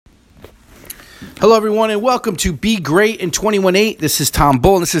Hello, everyone, and welcome to Be Great in 21.8. This is Tom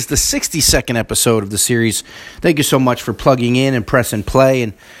Bull, and this is the 62nd episode of the series. Thank you so much for plugging in and pressing play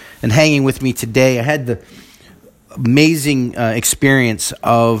and hanging with me today. I had the amazing experience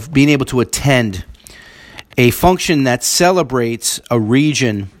of being able to attend a function that celebrates a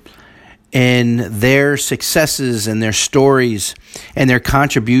region and their successes and their stories and their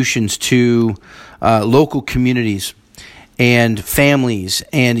contributions to local communities and families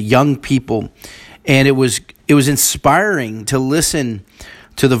and young people. And it was inspiring to listen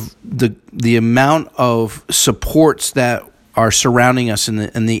to the amount of supports that are surrounding us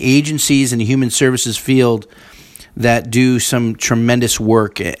in the agencies and the human services field that do some tremendous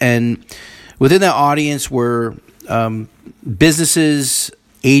work. And within that audience were businesses,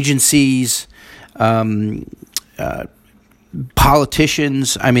 agencies,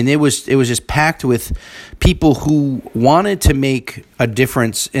 politicians. I mean, it was just packed with people who wanted to make a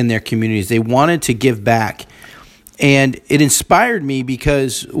difference in their communities. They wanted to give back. And it inspired me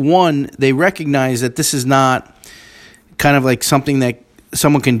because, one, they recognize that this is not kind of like something that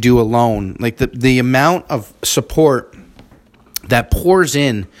someone can do alone. Like the amount of support that pours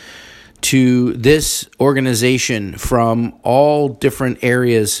in to this organization from all different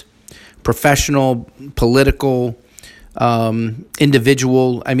areas, professional, political,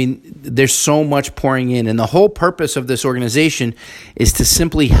 individual. I mean, there's so much pouring in, and the whole purpose of this organization is to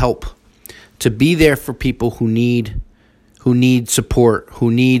simply help, to be there for people who need support,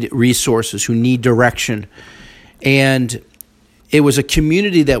 who need resources, who need direction. And it was a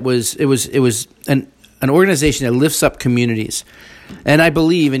community that was an organization that lifts up communities. And I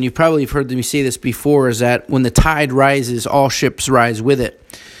believe, and you probably have heard me say this before, is that when the tide rises, all ships rise with it.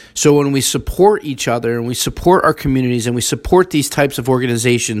 So when we support each other and we support our communities and we support these types of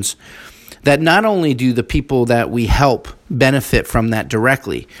organizations, that not only do the people that we help benefit from that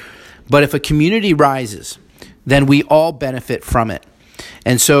directly, but if a community rises, then we all benefit from it.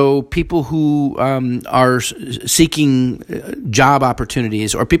 And so people who are seeking job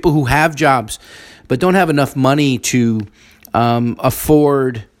opportunities, or people who have jobs but don't have enough money to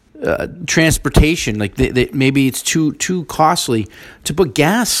afford transportation, like maybe it's too costly to put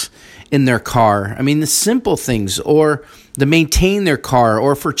gas in their car. I mean, the simple things, or to maintain their car,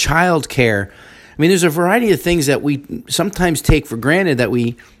 or for childcare. I mean, there's a variety of things that we sometimes take for granted that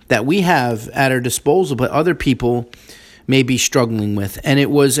we have at our disposal, but other people may be struggling with. And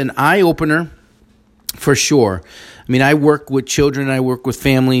it was an eye-opener for sure. I mean, I work with children, I work with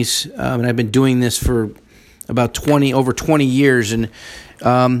families, and I've been doing this for about over 20 years, and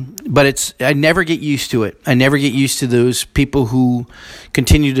but I never get used to it. I never get used to those people who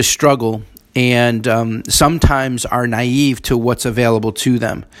continue to struggle and sometimes are naive to what's available to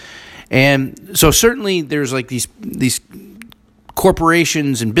them. And so certainly there's like these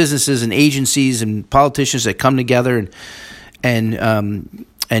corporations and businesses and agencies and politicians that come together and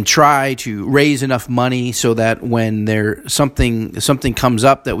try to raise enough money so that when something comes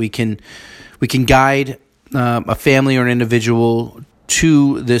up, that we can guide a family or an individual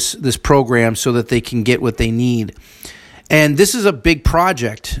to this program so that they can get what they need. And this is a big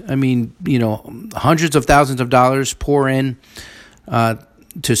project. I mean, hundreds of thousands of dollars pour in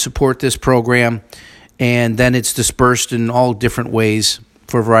to support this program, and then it's dispersed in all different ways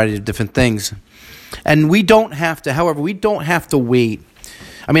for a variety of different things. And we don't have to wait.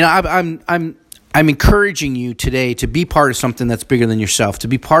 I mean, I'm encouraging you today to be part of something that's bigger than yourself, to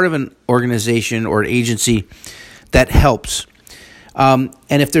be part of an organization or an agency that helps. And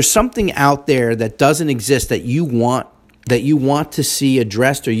if there's something out there that doesn't exist that you want to see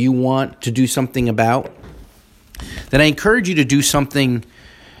addressed, or you want to do something about, then I encourage you to do something,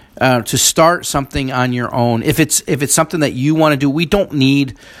 to start something on your own. If it's something that you want to do, we don't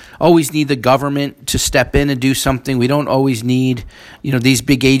always need the government to step in and do something. We don't always need, these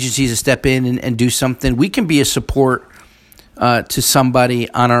big agencies to step in and do something. We can be a support to somebody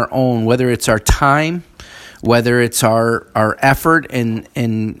on our own, whether it's our time, whether it's our effort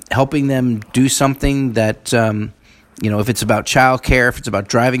in helping them do something that, if it's about childcare, if it's about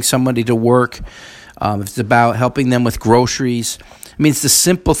driving somebody to work, if it's about helping them with groceries. I mean, it's the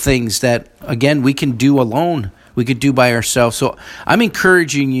simple things that, again, we can do alone. We could do by ourselves. So I'm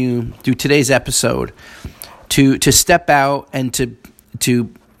encouraging you through today's episode to step out and to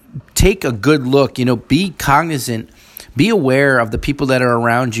take a good look. Be cognizant, be aware of the people that are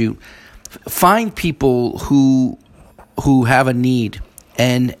around you. Find people who have a need,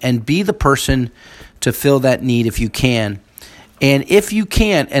 and be the person to fill that need if you can. And if you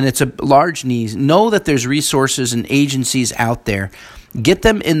can't, and it's a large need, know that there's resources and agencies out there. Get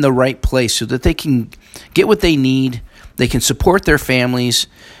them in the right place so that they can get what they need, they can support their families,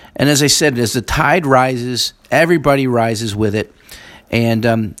 And as I said, as the tide rises, everybody rises with it.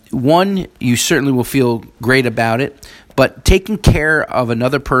 And one, you certainly will feel great about it, but taking care of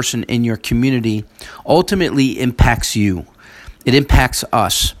another person in your community ultimately impacts you. It impacts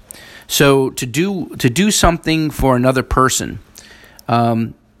us. So to do something for another person,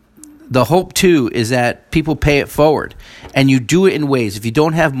 the hope too is that people pay it forward, and you do it in ways. If you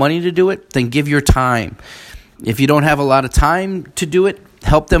don't have money to do it, then give your time. If you don't have a lot of time to do it,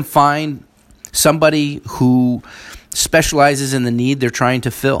 help them find somebody who specializes in the need they're trying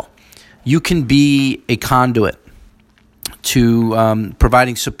to fill. You can be a conduit to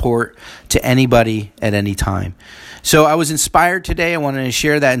providing support to anybody at any time. So I was inspired today. I wanted to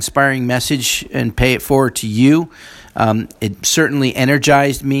share that inspiring message and pay it forward to you. It certainly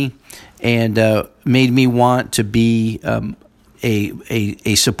energized me and made me want to be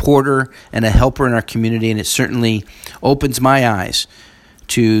a supporter and a helper in our community, and it certainly opens my eyes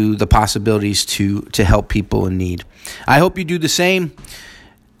to the possibilities to help people in need. I hope you do the same.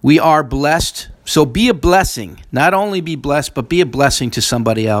 We are blessed, so be a blessing. Not only be blessed, but be a blessing to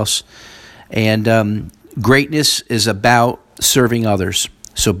somebody else. And greatness is about serving others,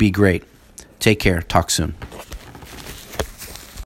 so be great. Take care. Talk soon.